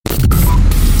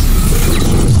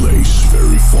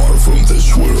from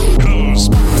this world. And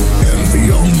the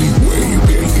only way you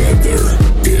can get there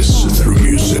is through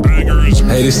music.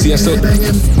 Hey, this is Tiesto.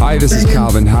 Hi, this is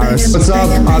Calvin Harris. What's up?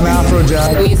 I'm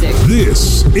Afrojack.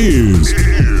 This is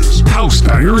House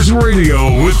Bangers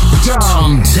Radio with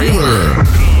Tom Taylor.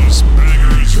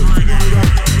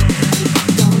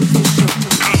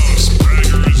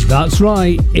 That's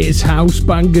right, it's House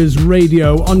Bangers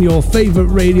Radio on your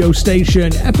favourite radio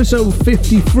station, episode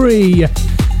 53.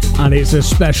 And it's a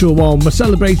special one. We're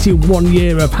celebrating 1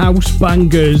 year of House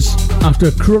Bangers.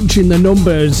 After crunching the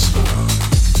numbers,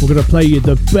 we're going to play you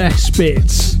the best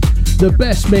bits, the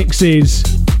best mixes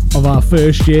of our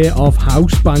first year of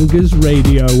House Bangers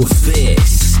Radio.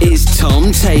 This is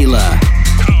Tom Taylor.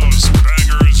 House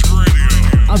Bangers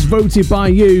Radio. As voted by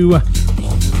you,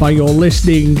 by your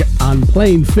listening and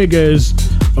playing figures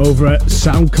over at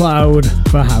SoundCloud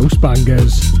for House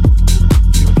Bangers.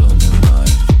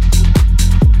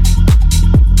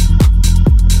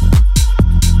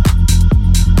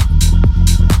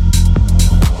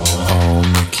 Oh,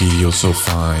 Mickey, you're so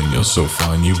fine,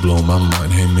 you blow my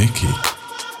mind. Hey, Mickey.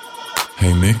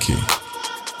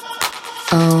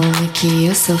 Oh, Mickey,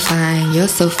 you're so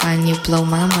fine, you blow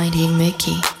my mind. Hey,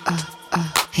 Mickey.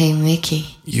 Hey,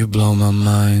 Mickey. You blow my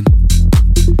mind.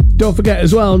 Don't forget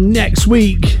as well, next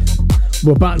week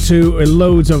we're back to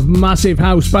loads of massive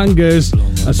house bangers,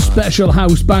 a special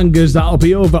house bangers that'll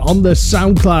be over on the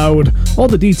SoundCloud. All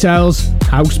the details,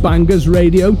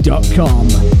 housebangersradio.com.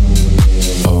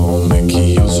 Oh,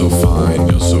 Mickey, you're so fine,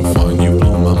 you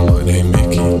blow my mind. Hey,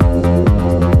 Mickey.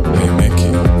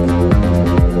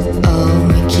 Oh,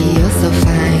 Mickey, you're so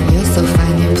fine,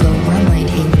 you blow my mind.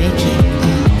 Hey, Mickey.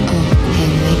 Hey,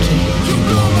 Mickey. You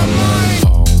blow my mind.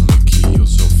 Oh, Mickey, you're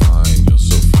so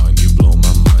fine, you blow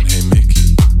my mind. Hey, Mickey.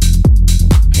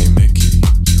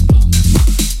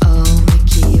 Oh,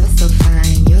 Mickey, you're so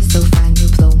fine, you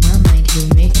blow my mind. Hey,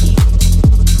 Mickey.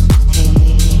 Hey,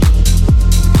 Mickey.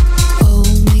 Oh,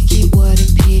 Mickey, what a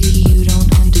pity you don't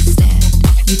understand.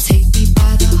 You take me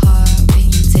by the heart when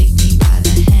you take me by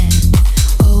the hand.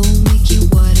 Oh, Mickey,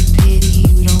 what a pity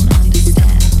you don't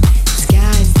understand. This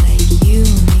guy's like you,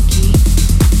 Mickey.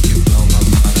 You blow my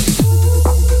mind.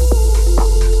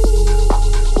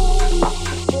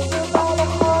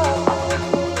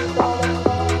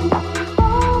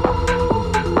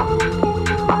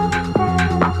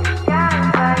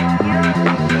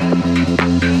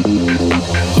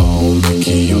 Oh,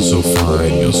 Mickey, you're so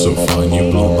fine,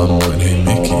 you blow my mind. Hey,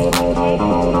 Mickey. Oh, Mickey, you're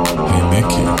so fine, you blow my mind. Hey, Mickey. Hey,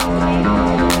 Mickey.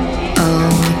 Oh,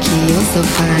 Mickey, you're so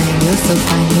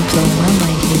fine, you blow my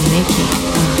mind. Hey, Mickey.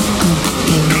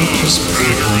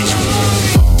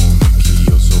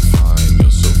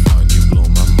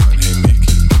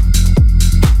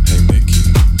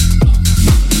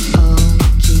 Oh,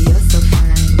 Mickey, you're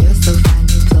so fine,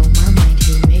 you blow my mind.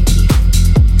 Hey, Mickey.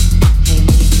 Hey,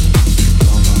 Mickey.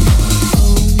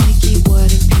 Oh, Mickey, what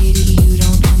a pity you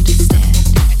don't understand.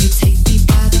 You take me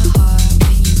by the heart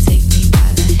when you take me by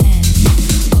the hand.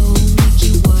 Oh,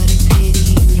 Mickey, what a pity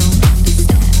you don't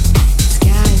understand. This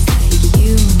guy's like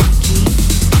you, Mickey.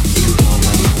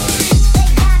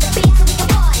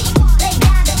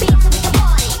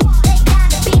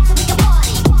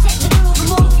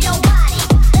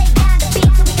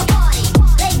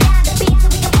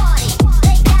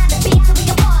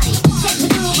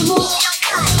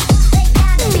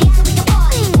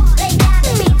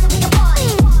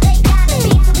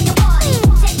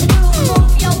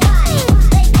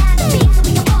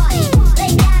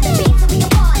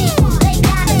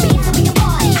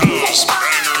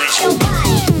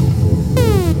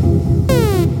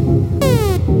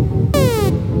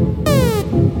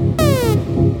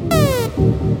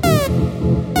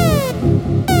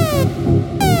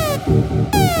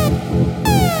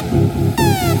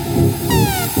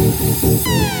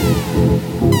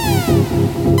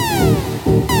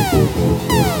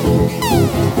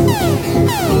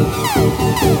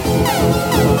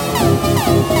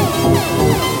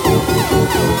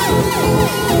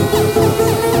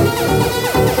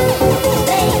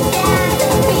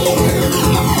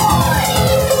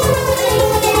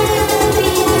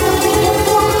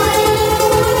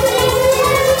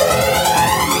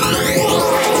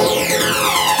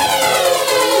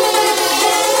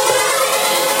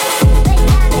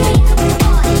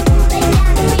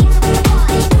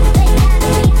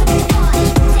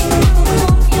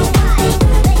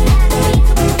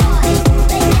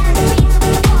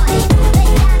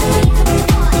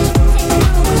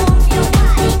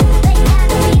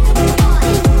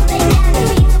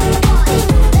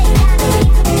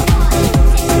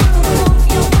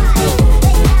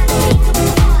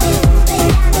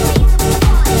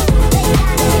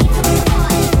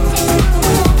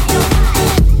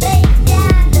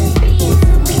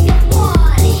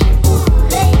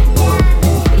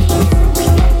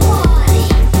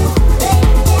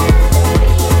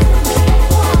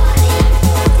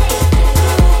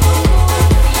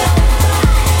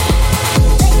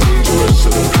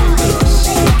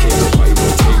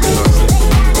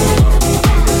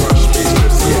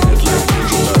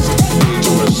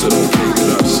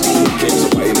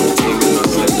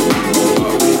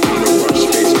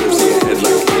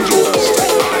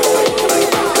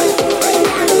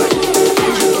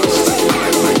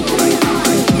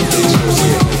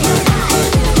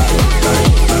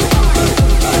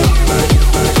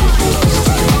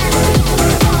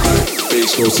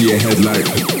 bass goes to your head like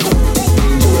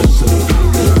dangerous, so don't play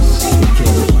with us. We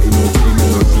came to fight, no taming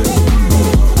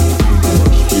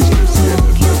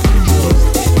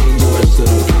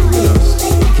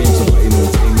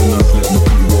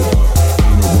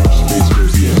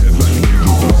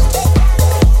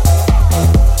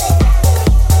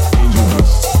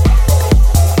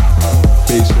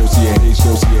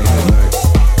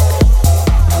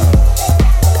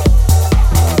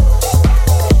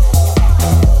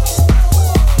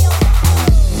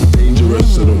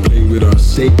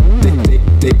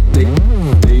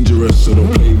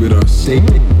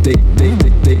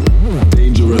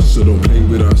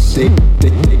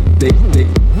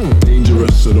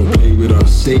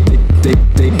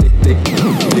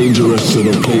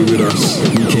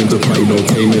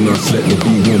us. Let the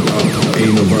beat bump up.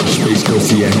 Bass goes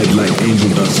to your head like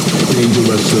dangerous.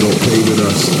 Dangerous, so don't play with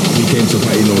us. We came to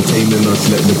fight, no taming us.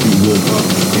 Let the beat bump up.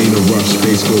 Ain't no rush.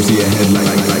 Bass goes to your head like dangerous. Dangerous. Bass goes to your head like.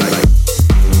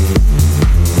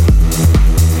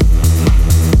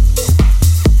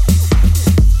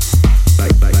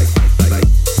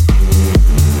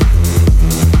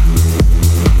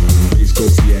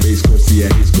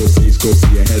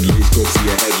 Dangerous, so don't play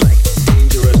with us.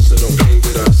 Dangerous, so don't play with us. Dangerous, so don't play with us. Dangerous, so don't play with us. Dangerous, so don't play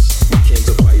with us. We came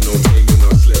to fight, no taming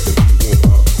us. Let the beat warm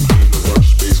up. Ain't no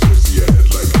rush. Space goes to your head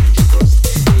like angel dust.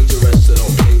 Dangerous, so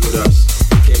don't play with us.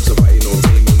 We came to fight, no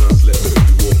taming us. Let the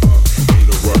beat warm up. Ain't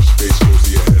no rush. Space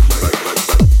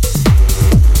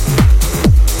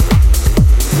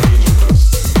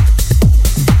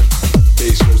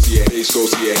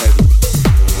goes to your head like.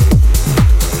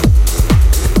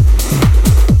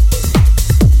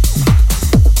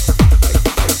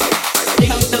 Pick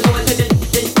up the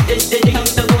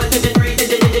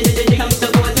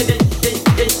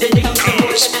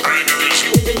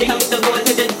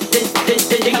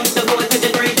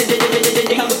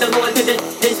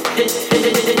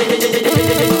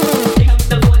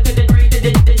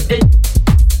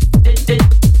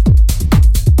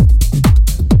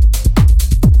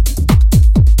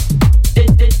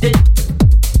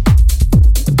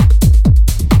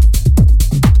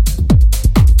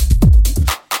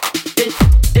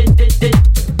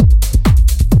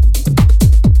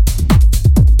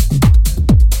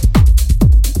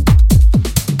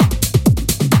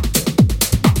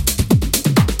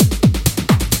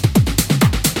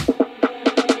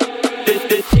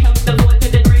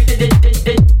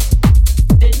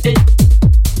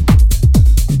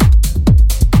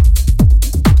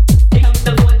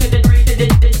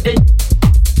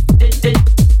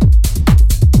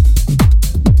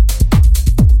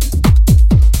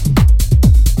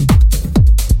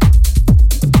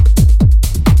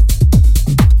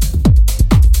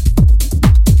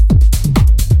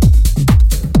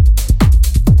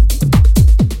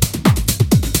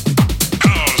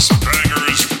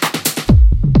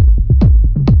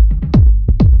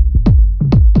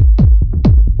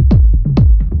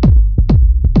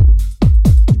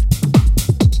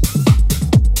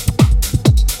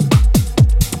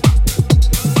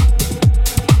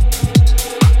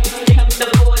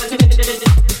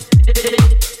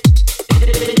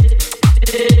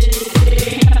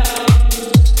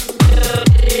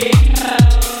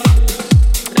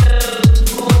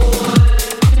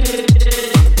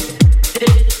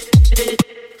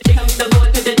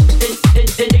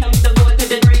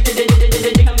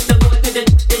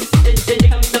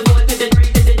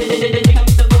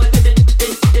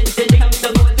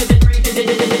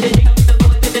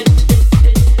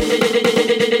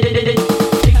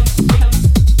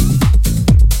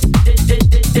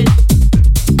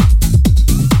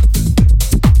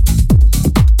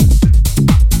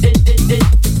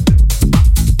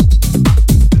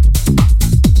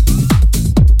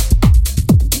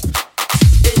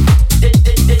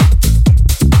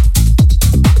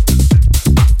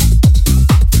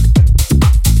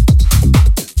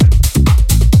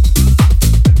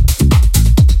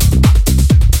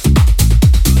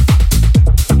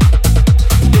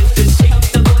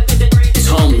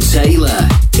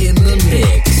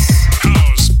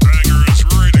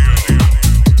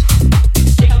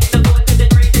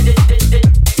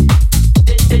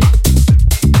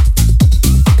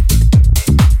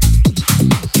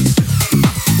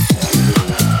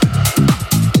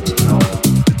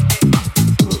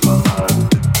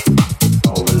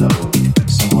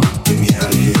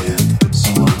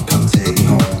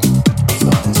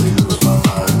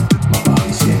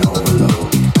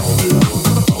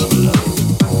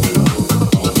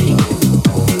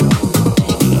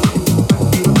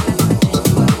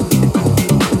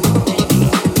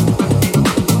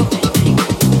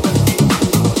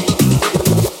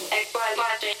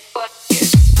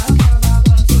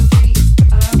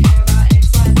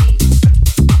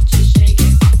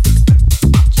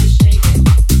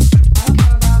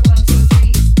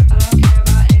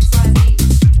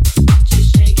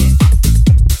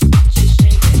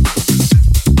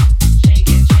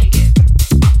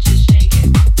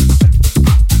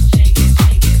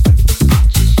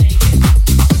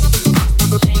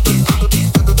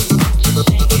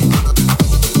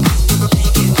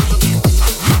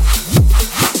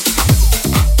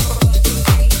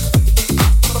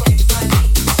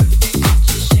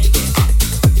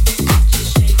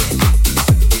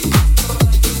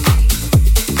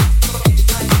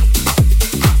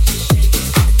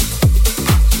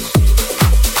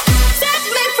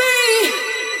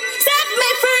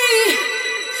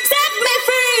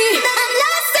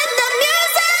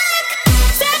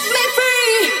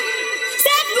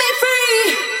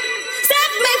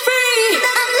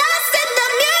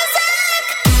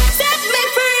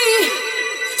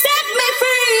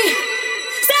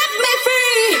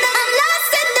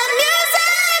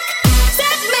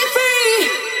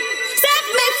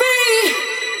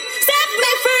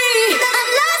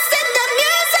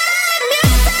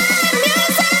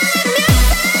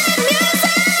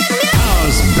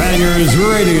Bangers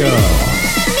Radio.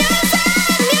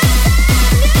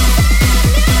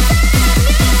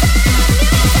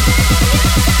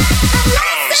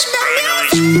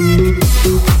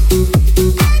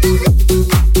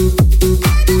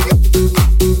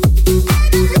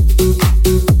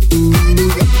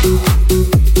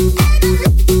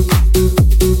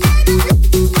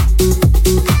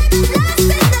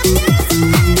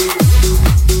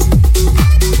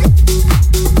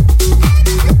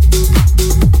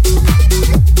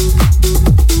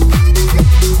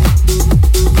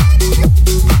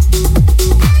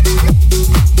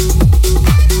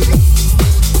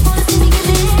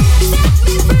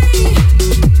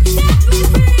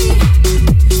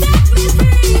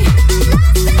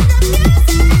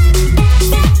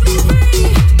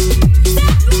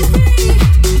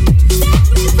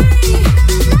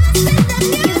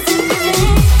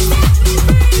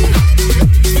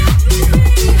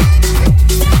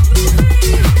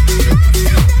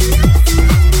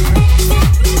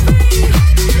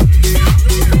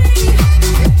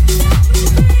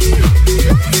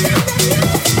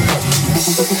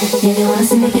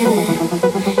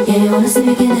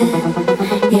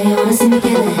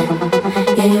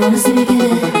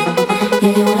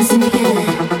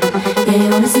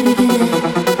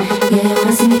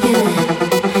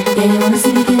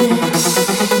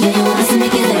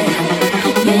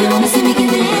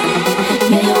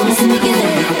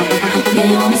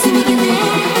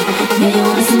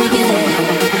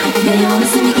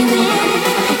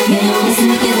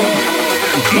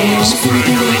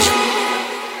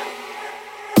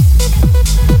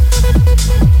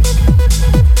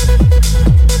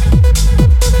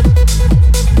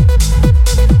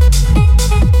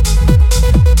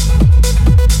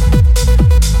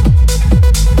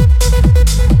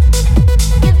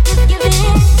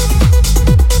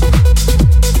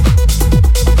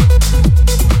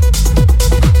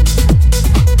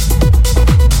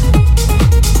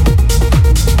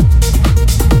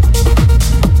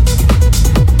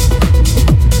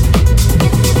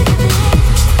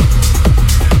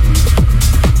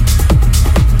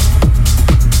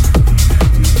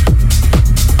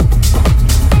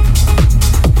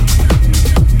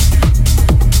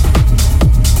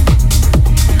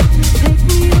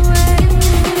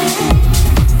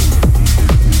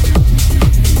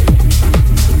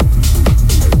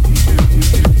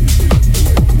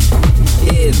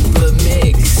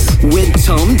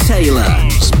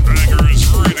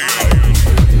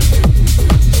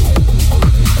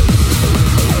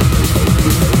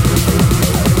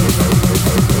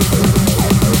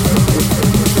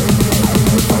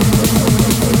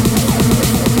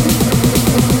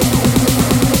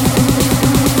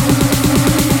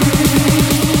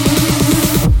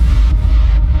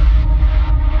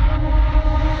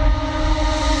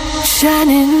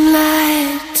 Shining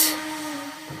light,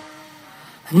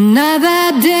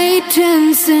 another day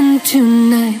turns into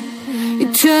night.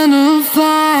 Eternal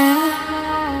fire,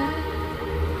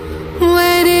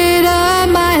 waited all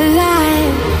my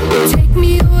life. Take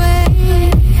me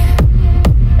away,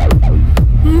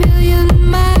 a million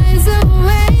miles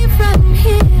away from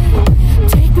here.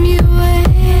 Take me away,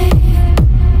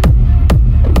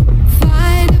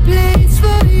 find a place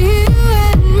for you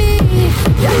and me.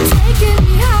 You're taking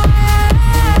me high.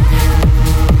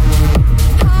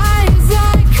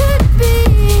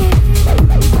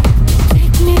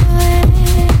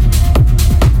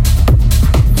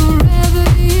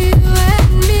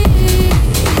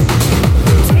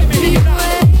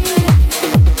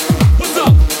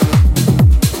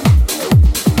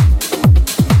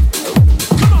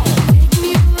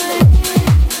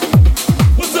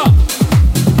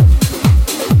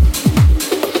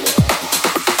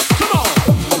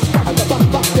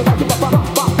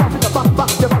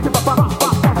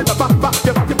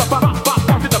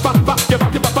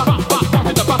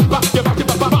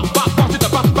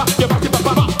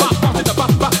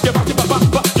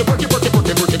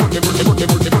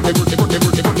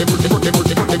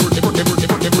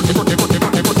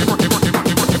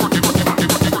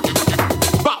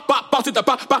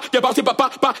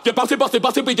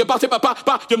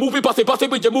 You move it, boss it,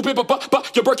 when you move it, you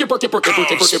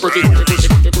work it.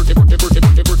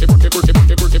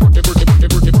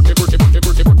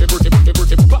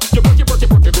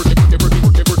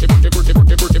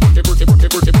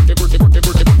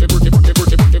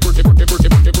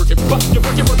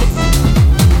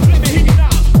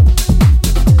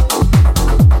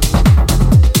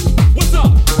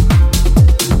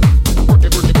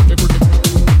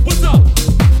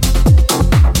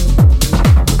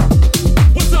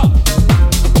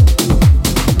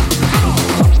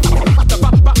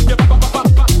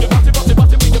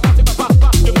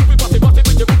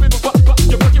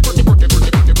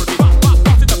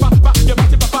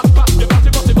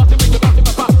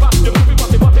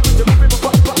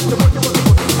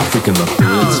 freaking love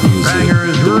dance music.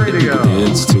 The way that people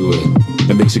dance to it.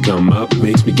 It makes you come up,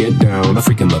 makes me get down. I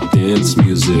freaking love dance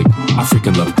music. I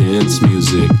freaking love dance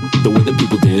music. The way that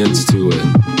people dance to it.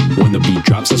 When the beat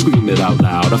drops, I scream it out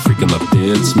loud. I freaking love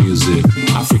dance music.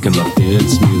 I freaking love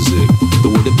dance music. The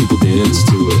way that people dance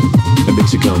to it. It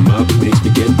makes you come up, makes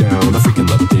me get down. I freaking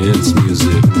love dance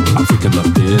music. I freaking love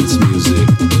dance music.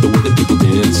 The way that people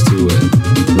dance to it.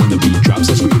 When the beat drops,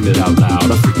 I scream it out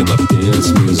loud. I freaking love dance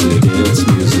music. Dance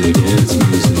music. Dance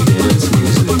music. Dance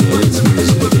music. Dance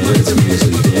music. Dance music. Dance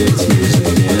music. Dance music.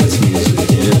 Dance music.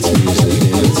 Dance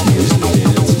music.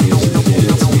 Dance music.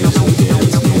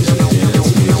 Dance music.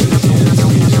 Dance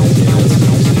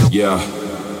music. Yeah.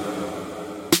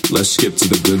 Let's skip to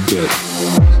the good bit.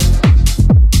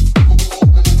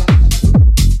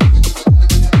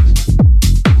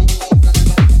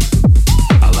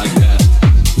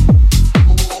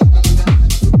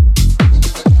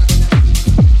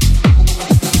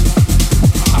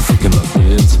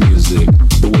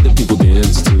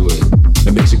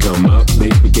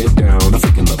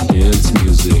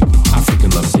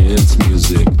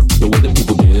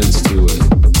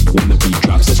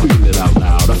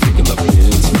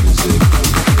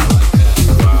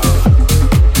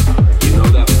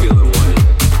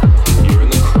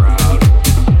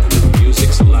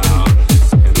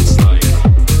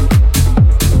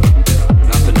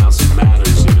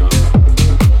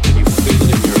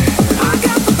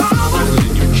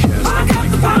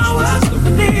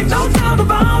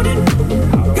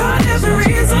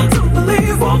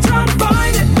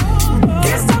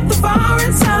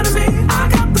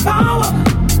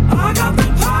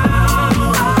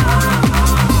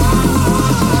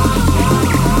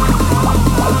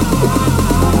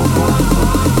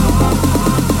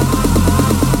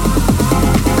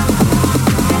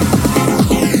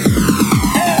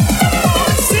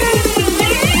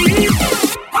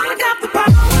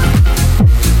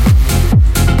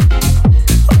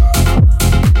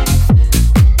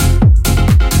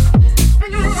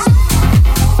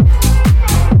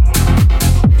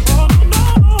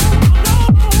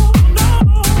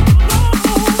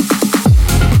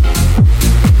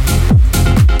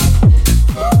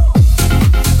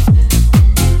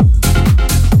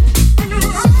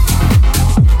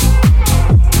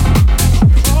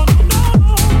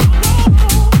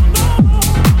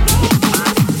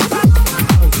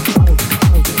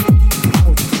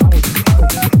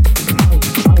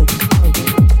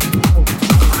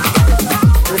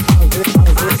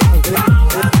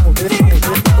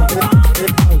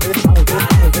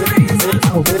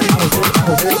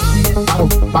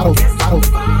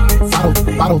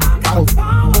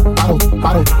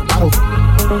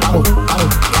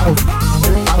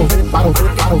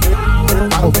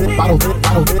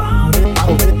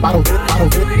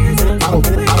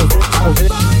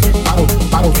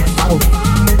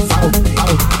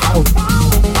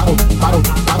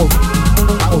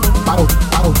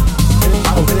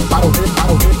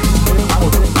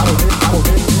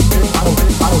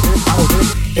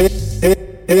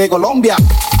 De Colombia.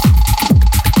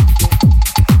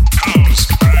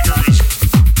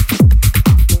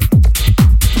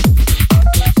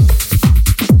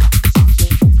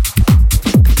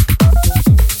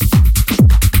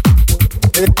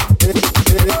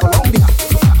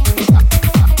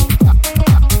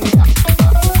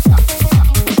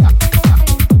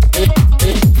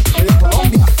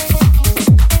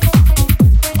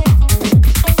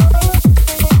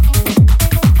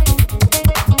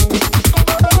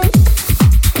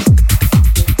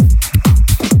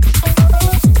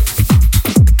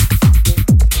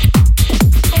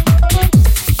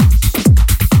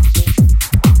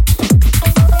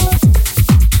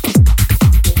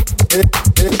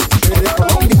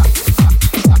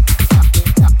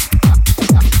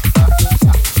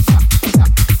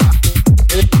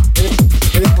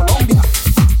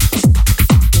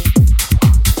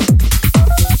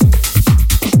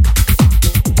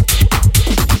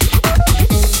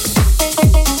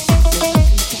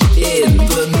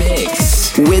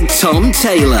 Tom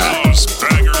Taylor.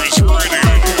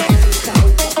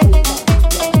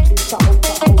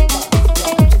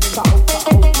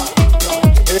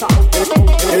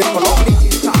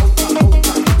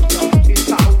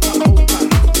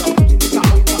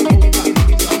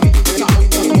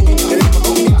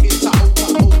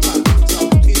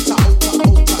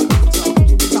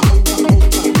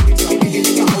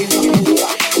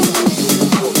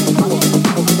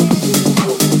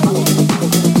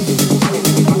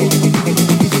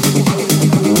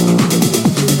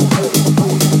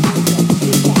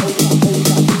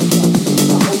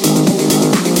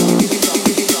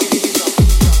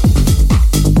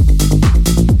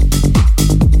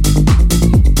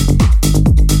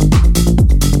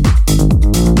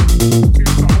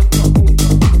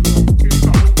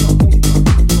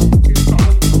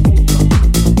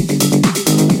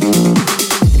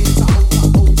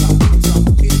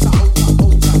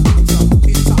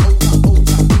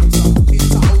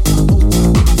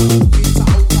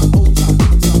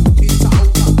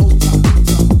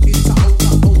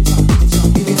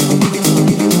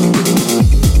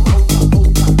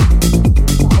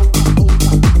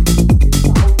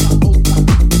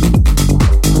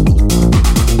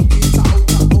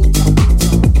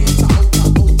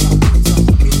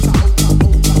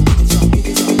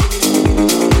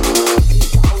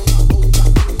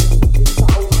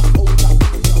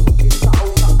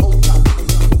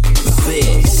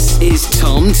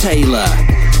 Tom Taylor.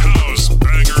 House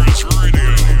Bangers Radio.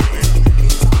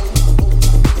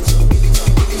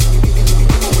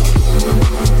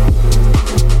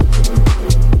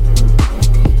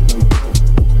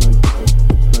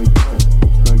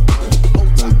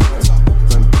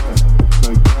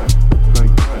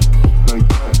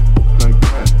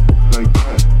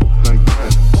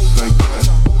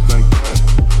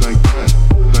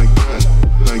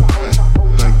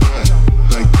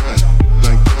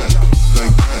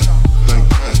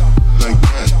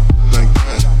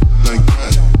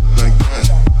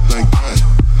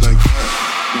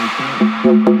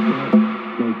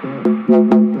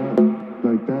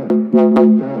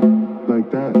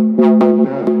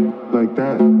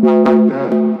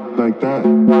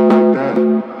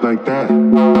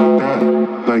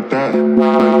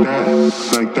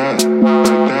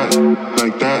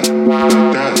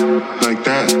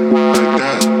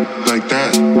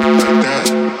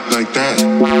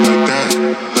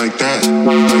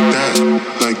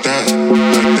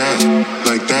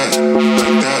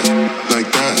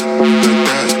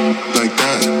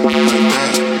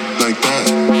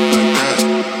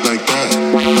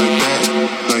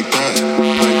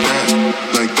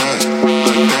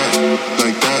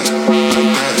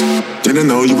 Didn't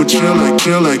know you would chill like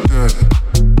that. Like that.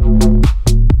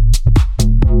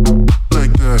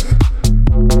 Like that.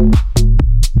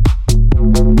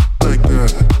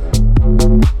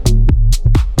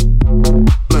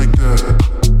 Like that.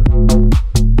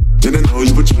 Didn't know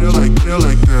you would chill like that.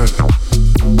 Like that.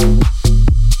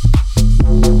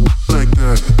 Like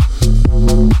that.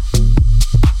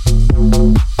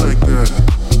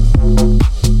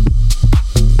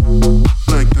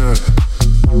 Like that.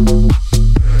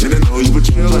 Didn't know you would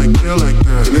chill like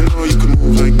that.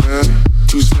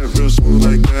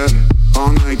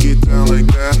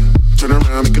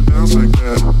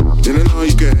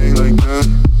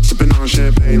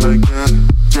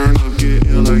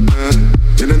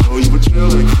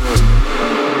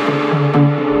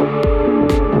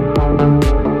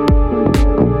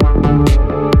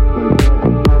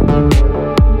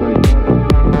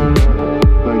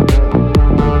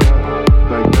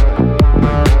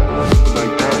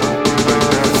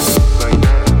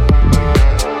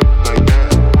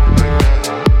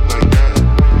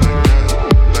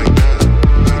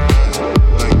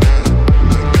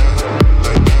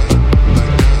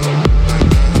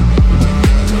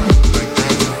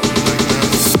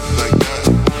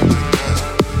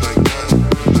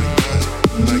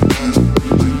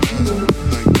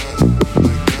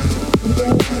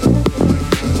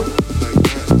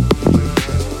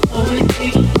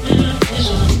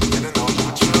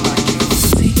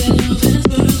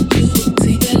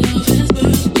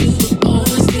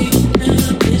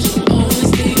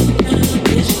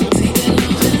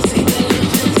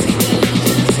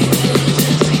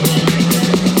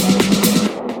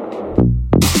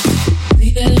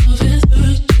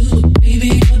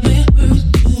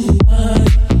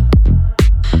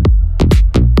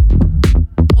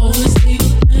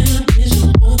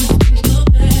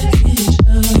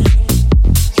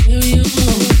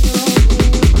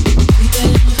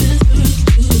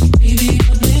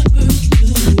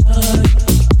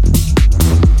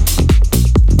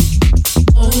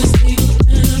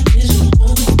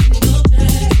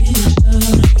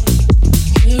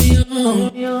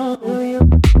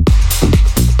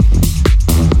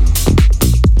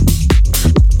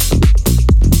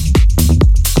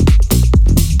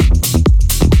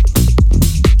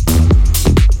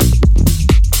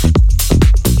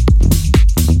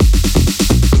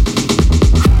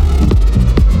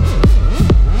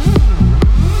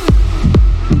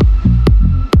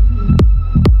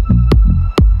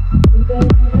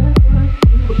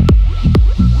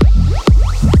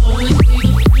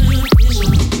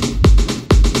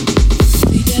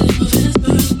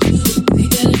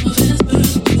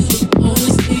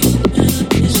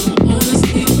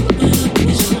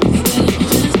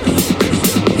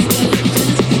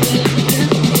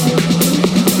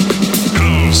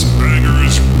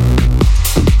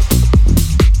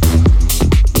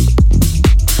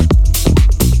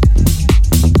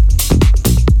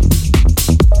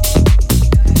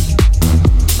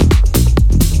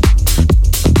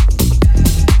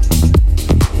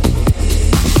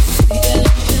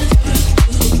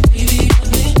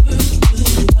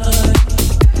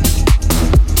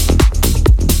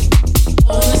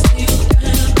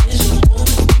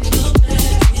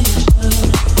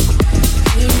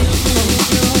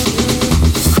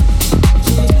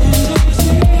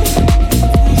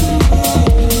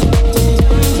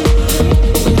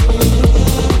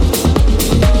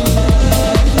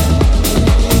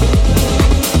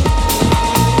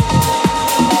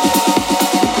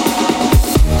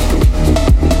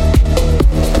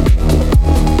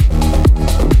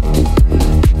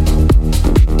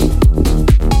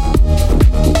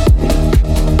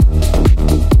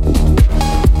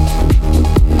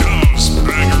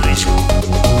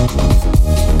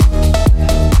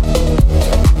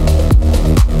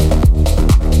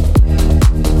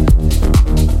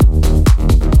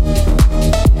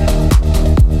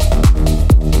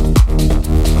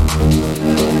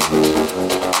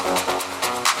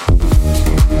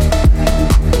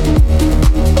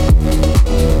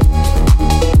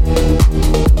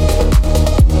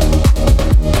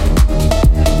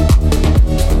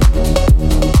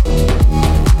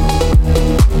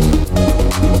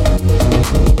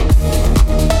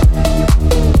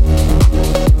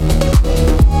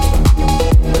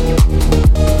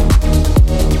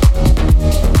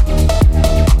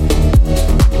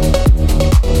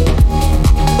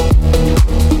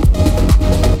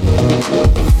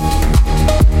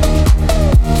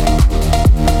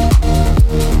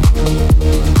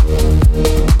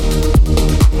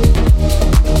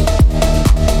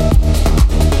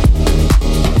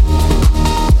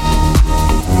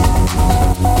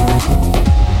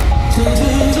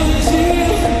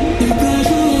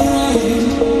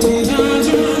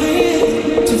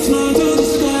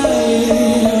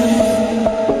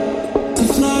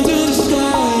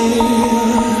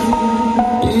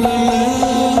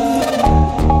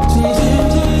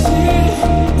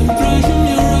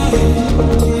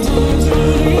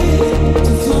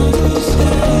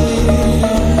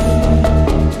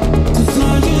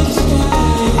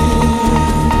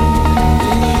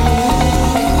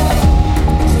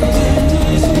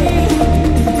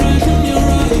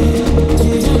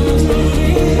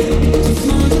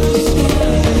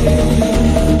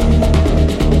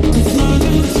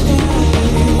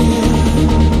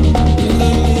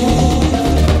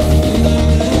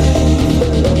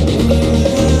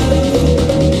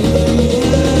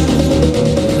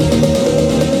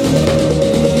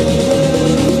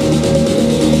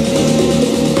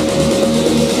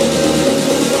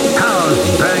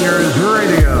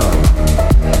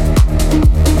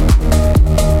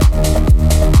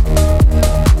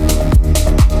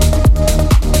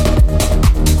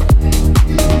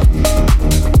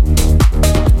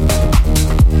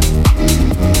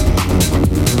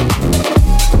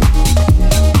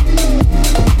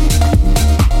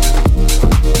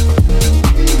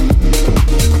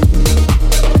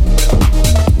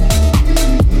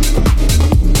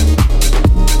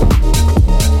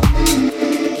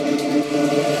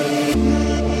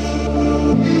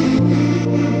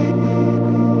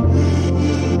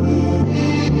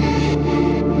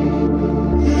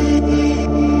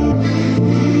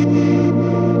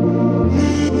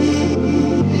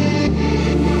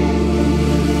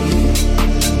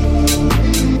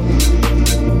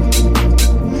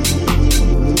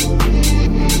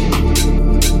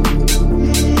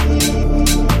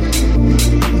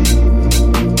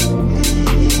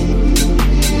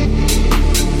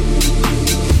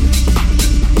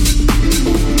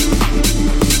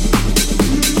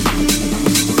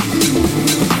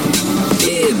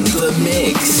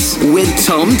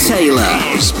 Taylor.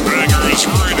 House Bangers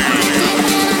Radio.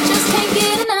 Just can't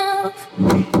get enough.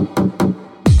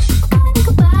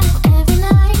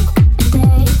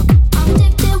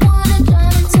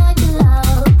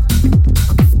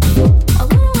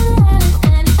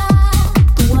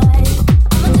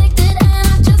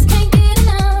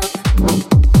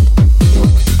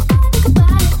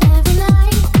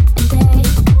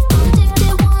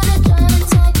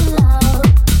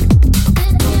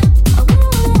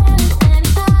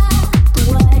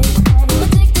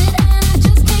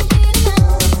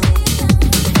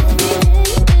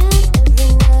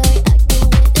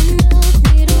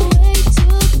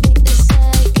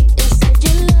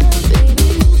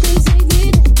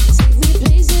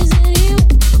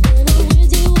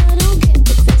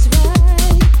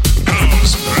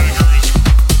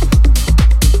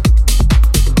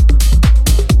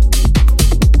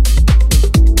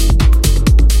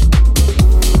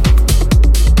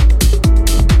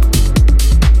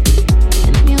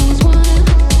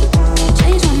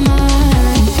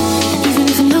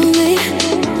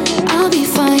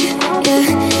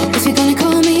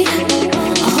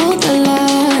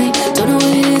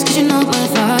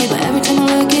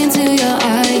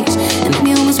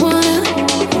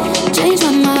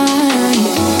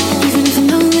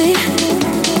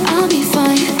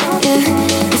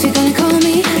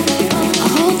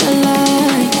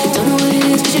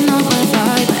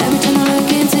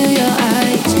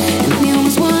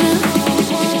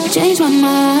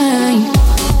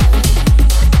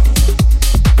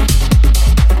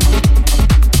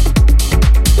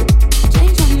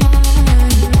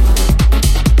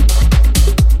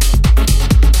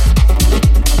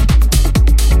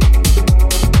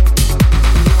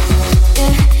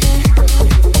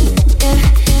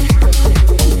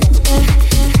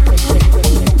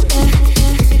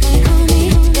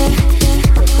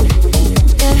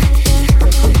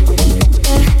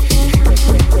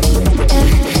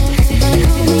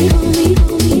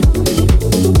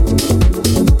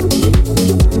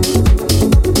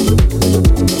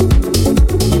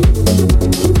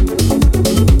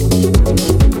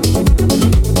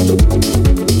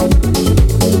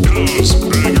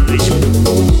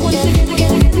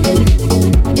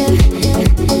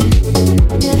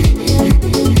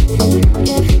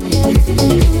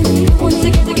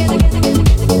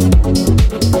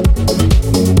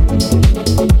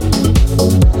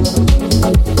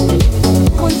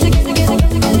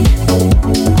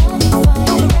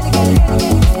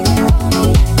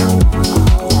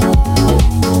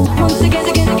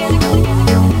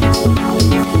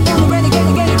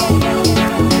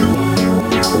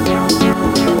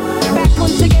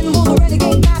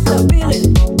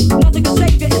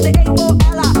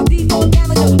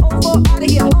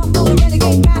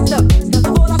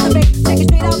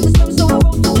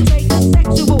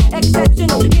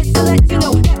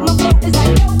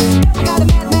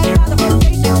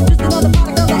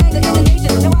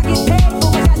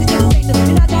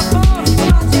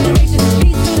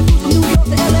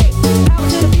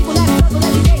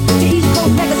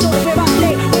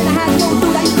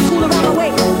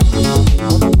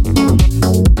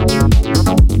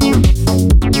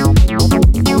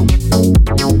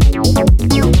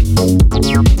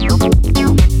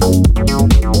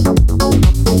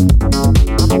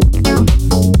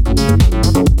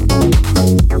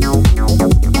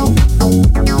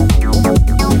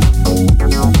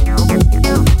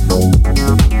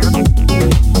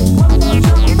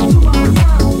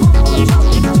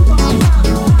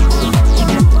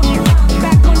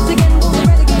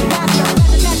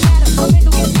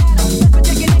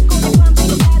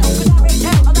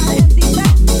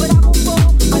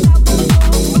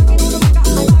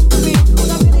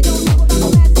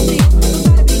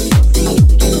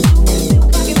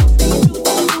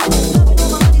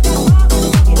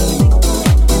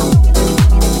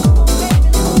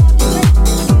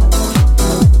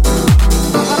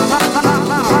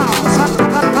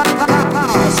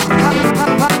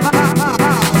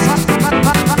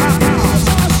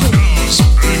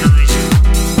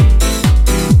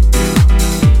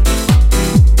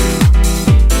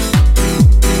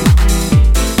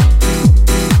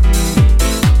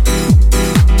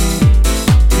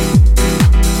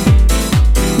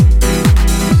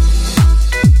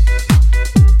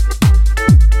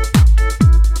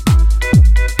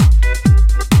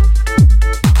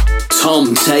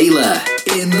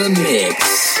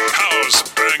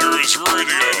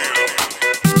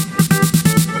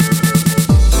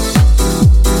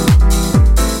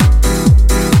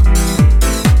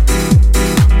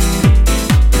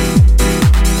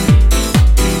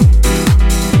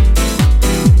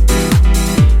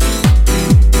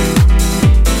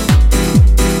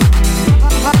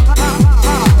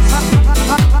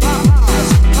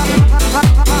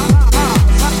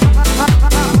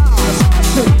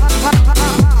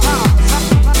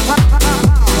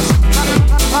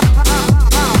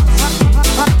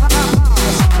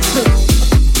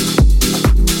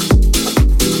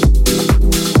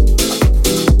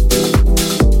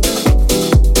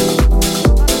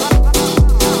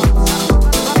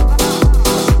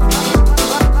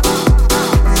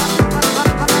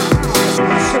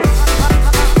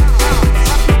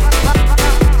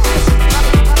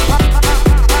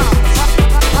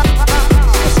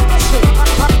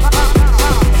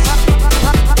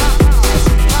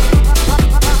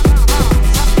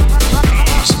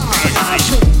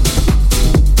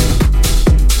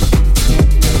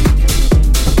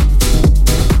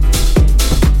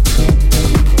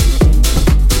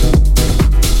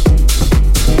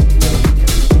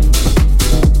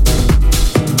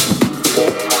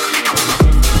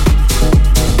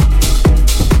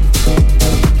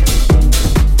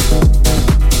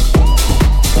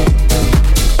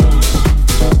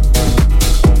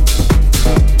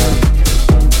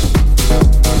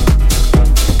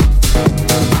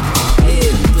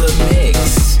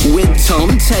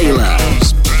 Tom Taylor.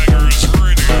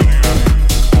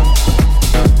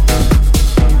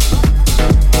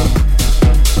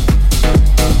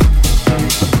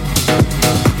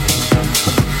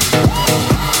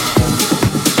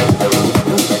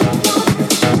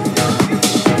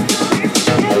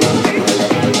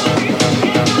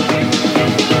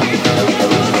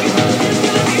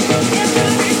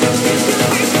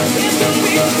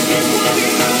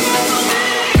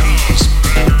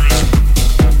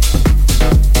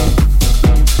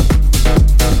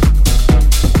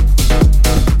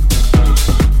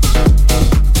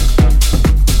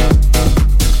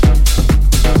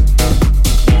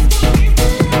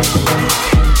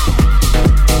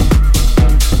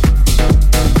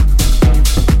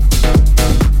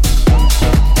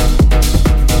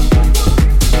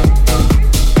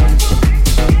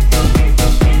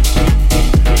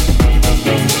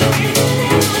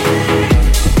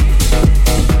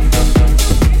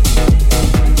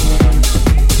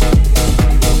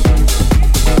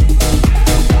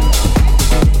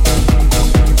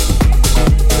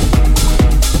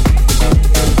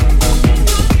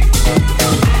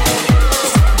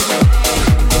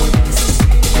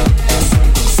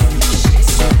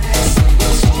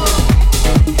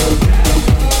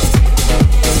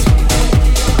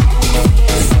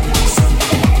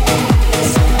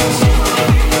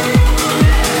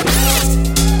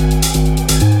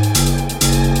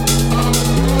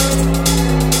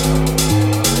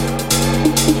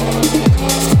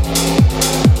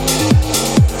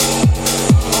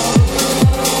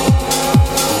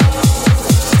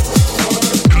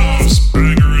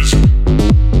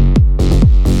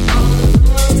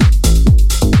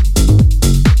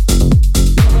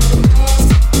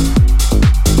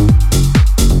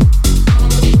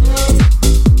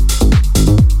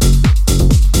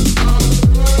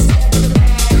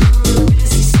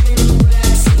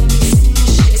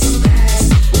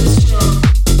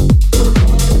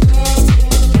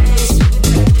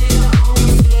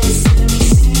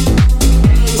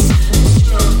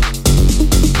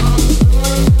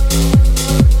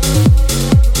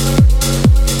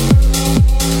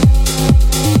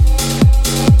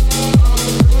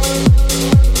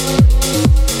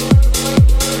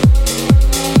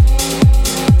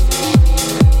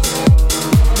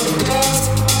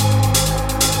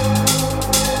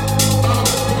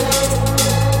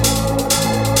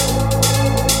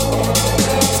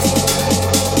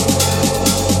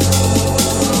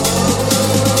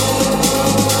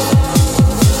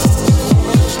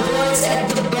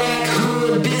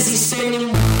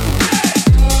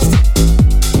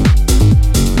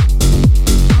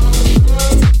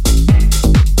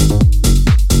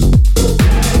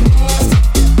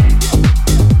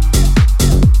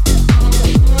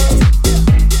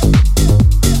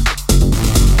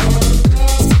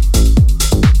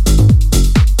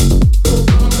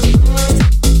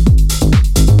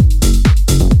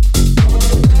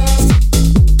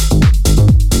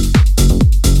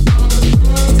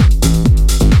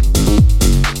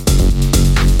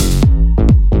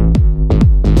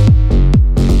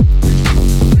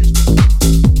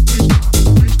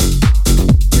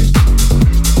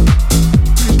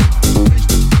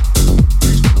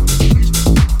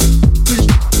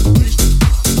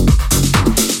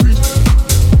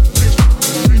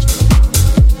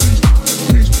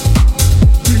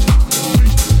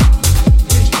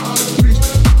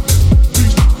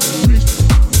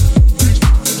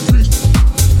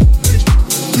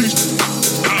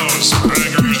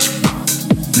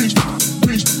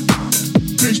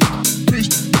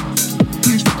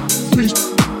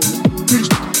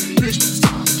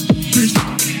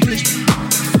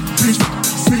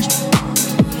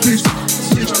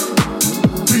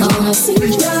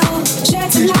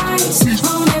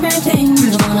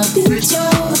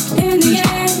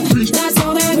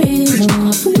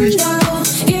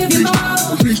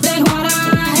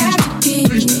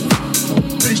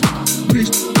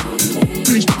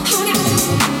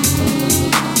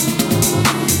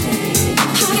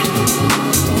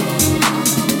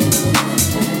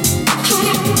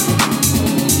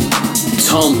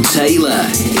 Tom Taylor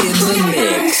in the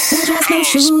mix. Just no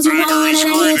shoes, you know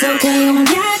that it's okay.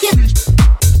 Yeah.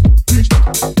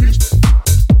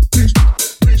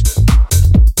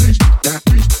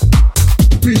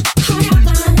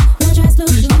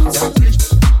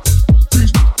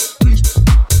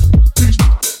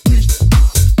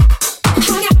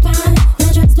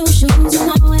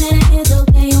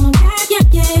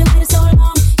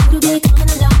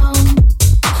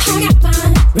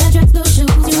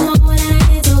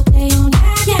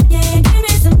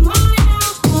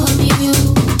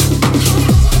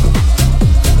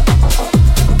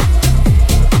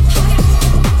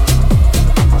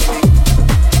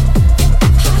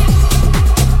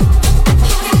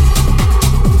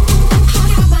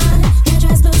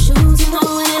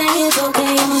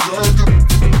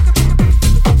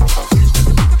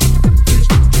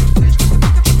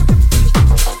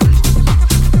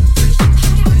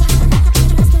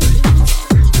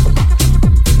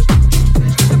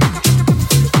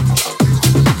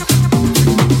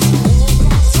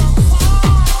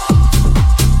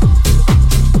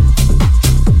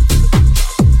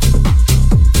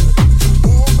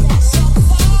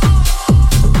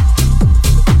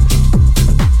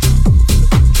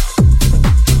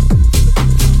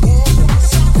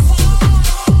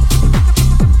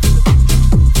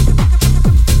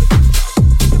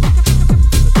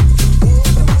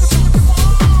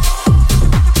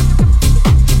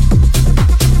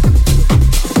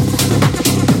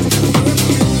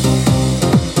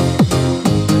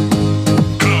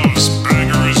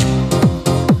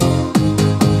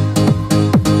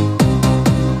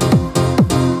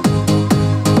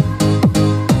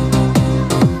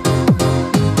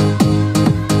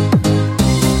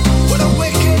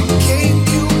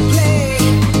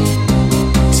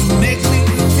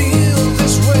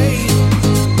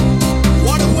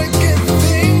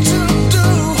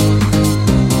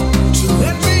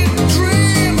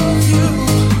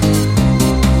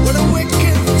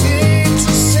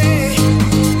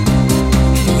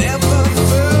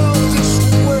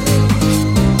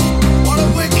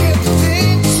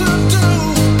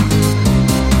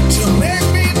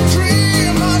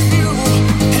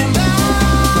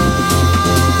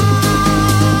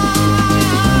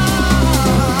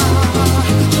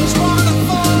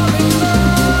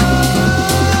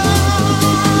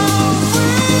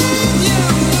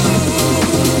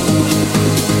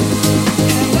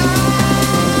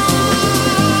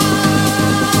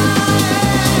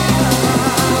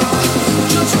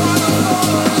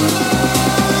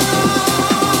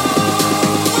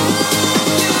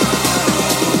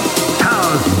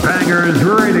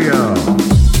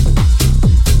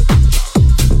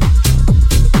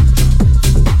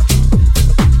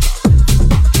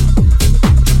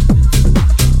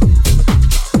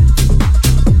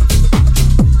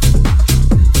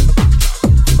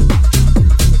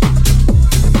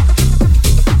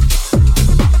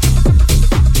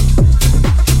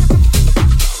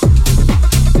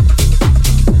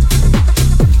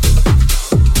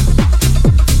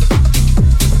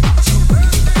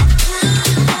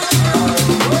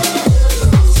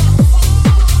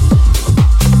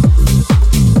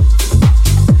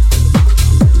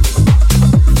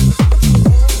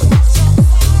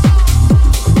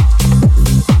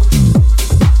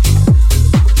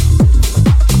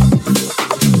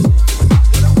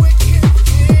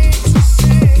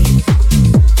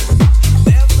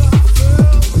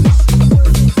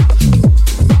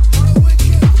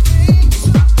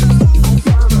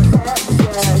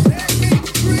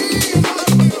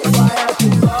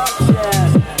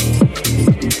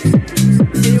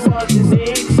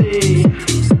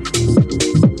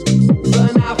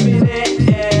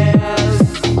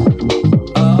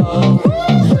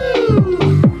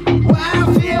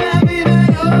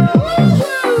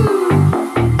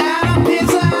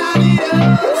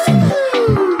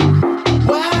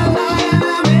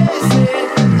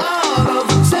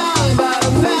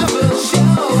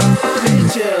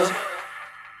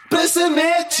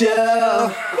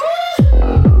 you.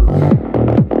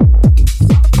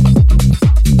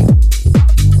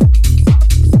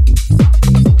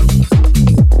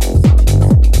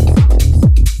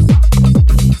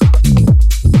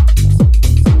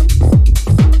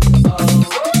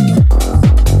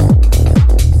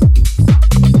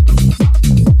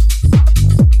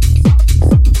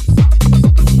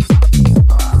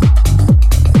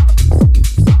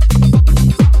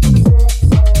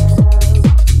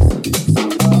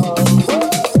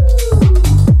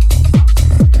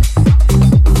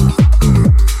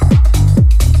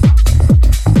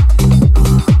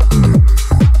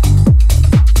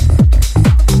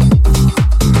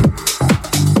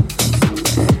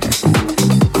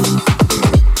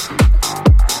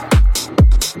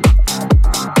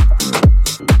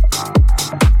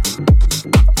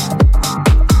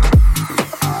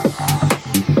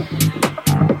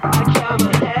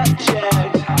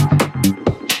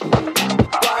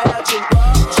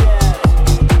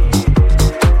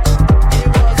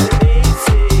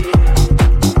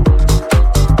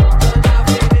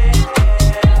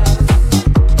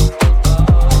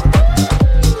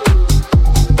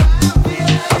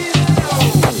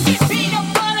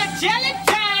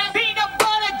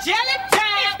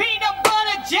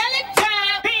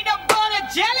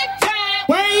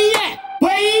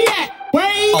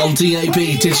 On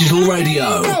DAB Digital Radio,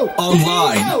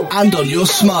 online and on your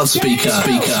smart speaker.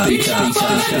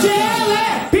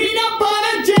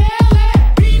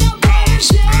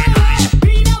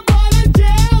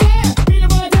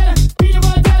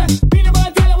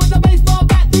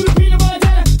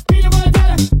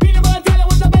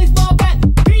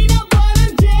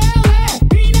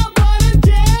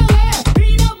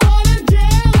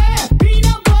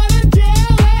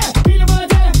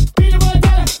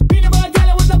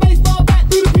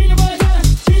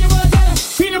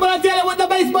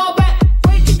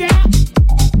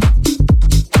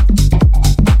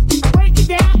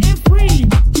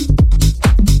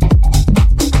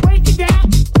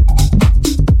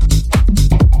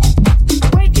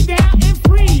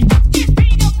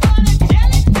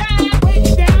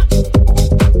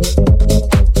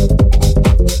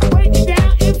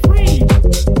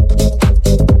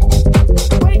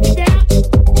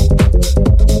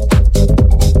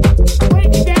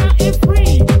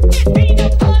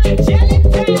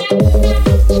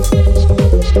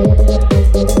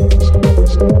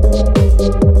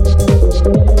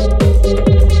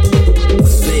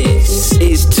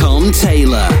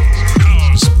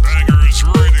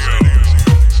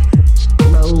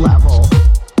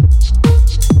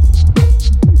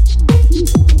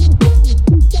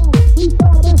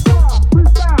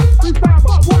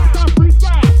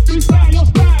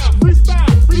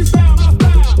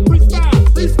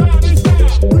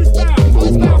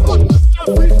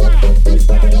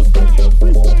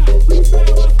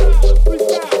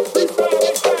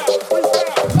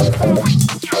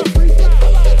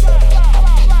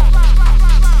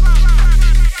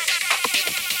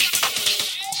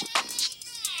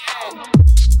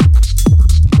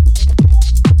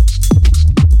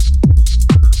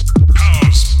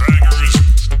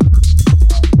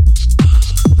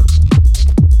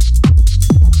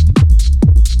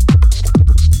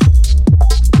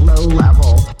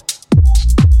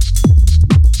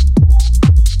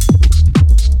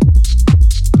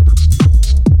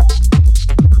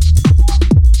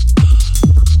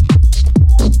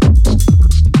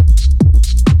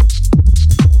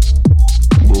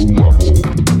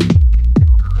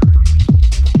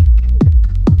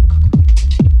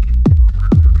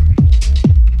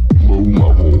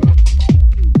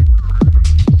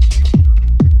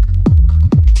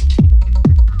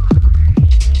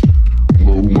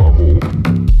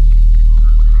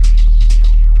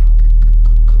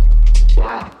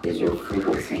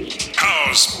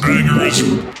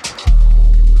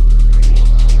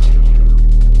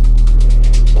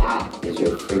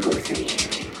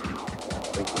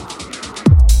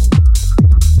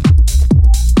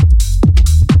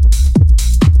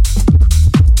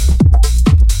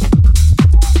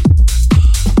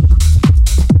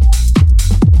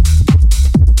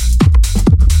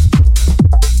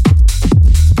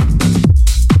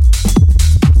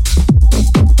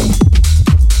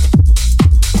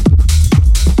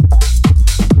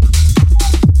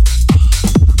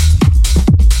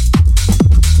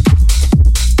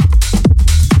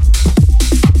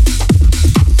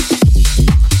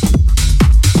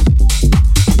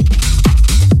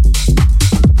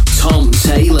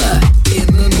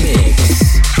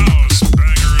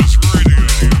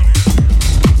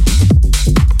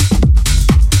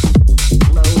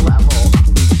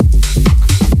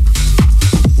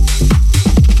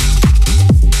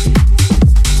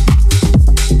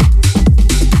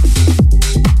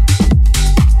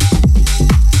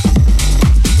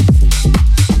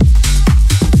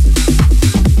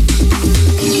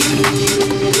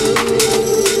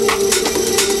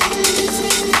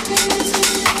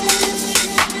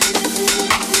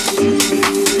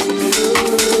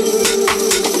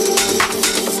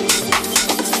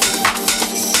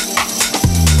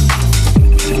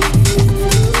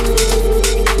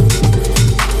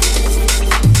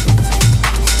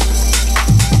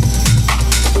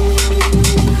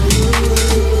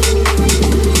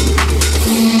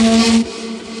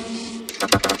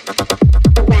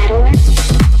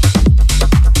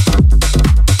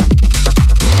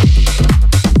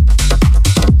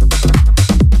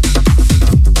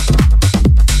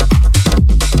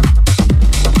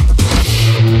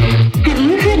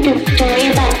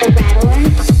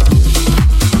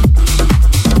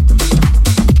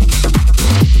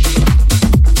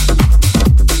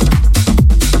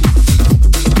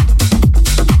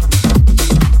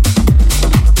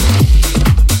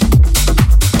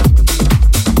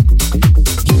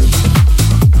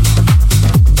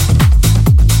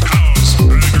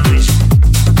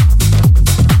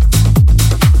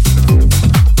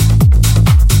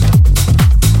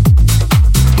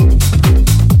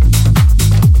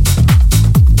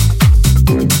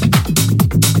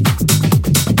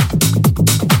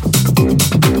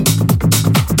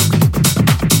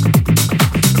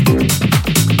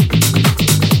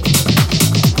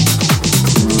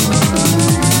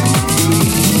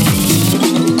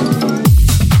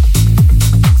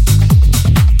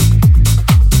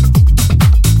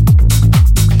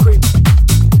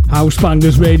 House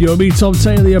Bangers Radio. Me, Tom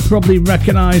Taylor, you probably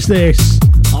recognise this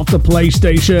off the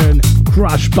PlayStation,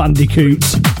 Crash Bandicoot.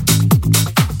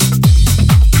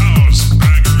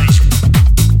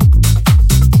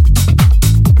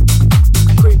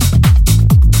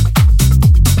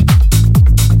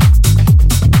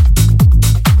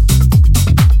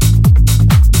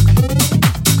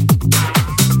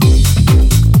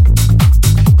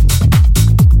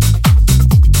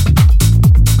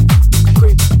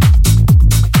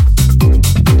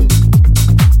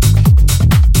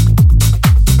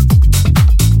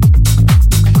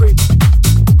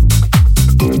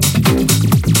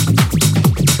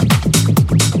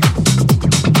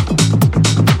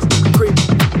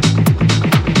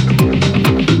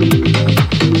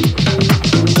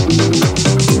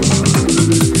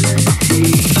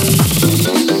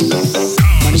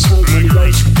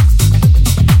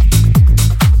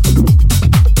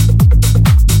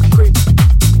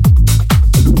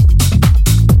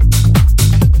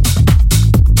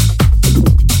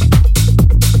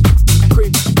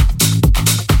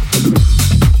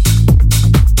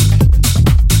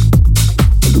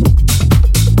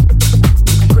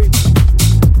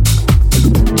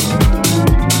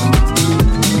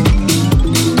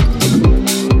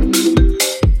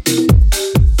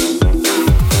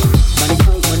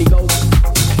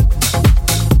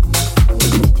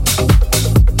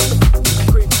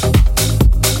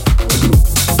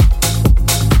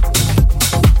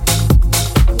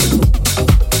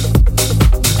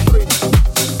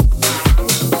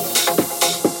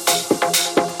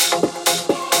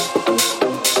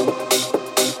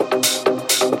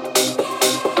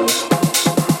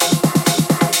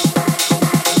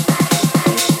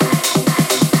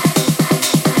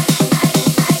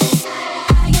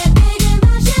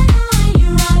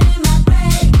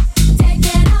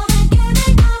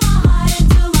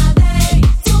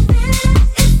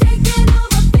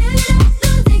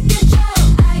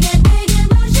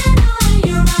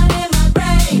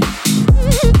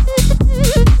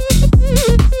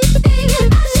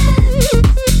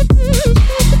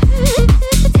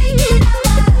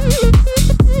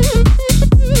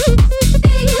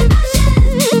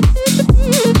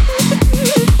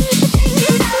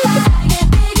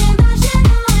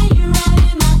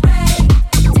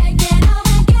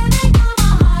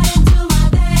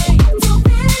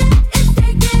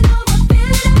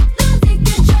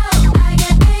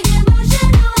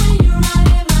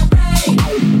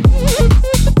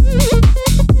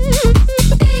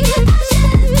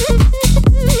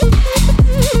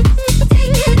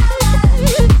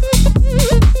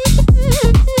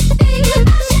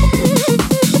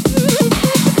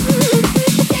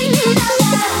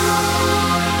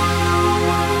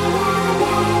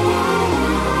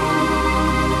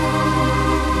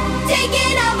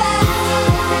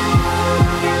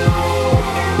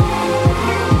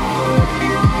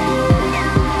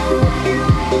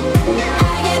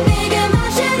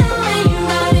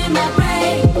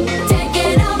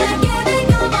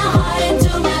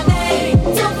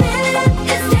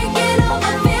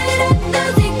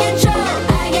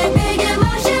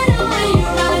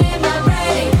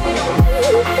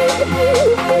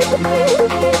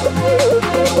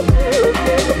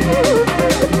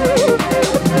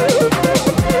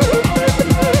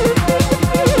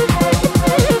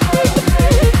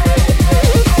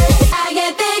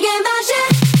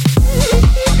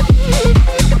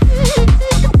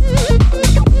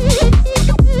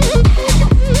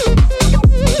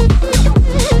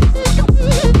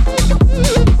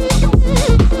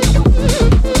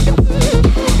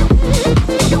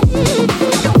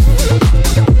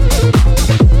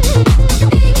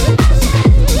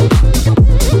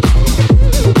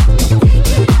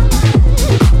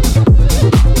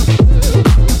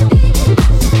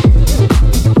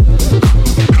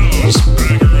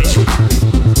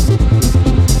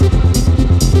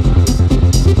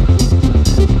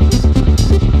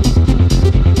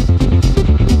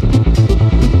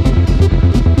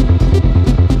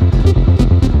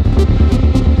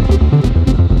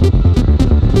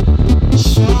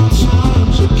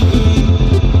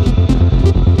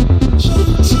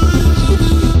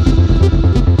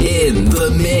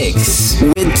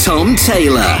 Tom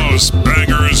Taylor. House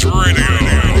Bangers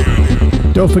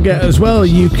Radio. Don't forget as well,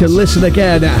 you can listen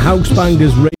again at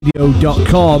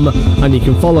housebangersradio.com and you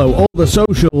can follow all the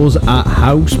socials at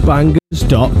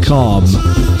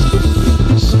housebangers.com.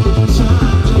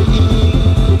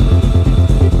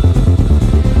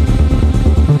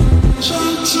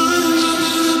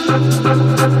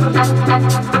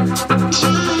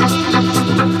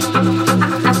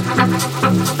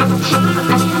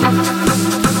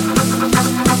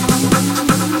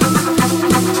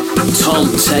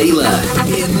 Taylor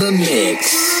in the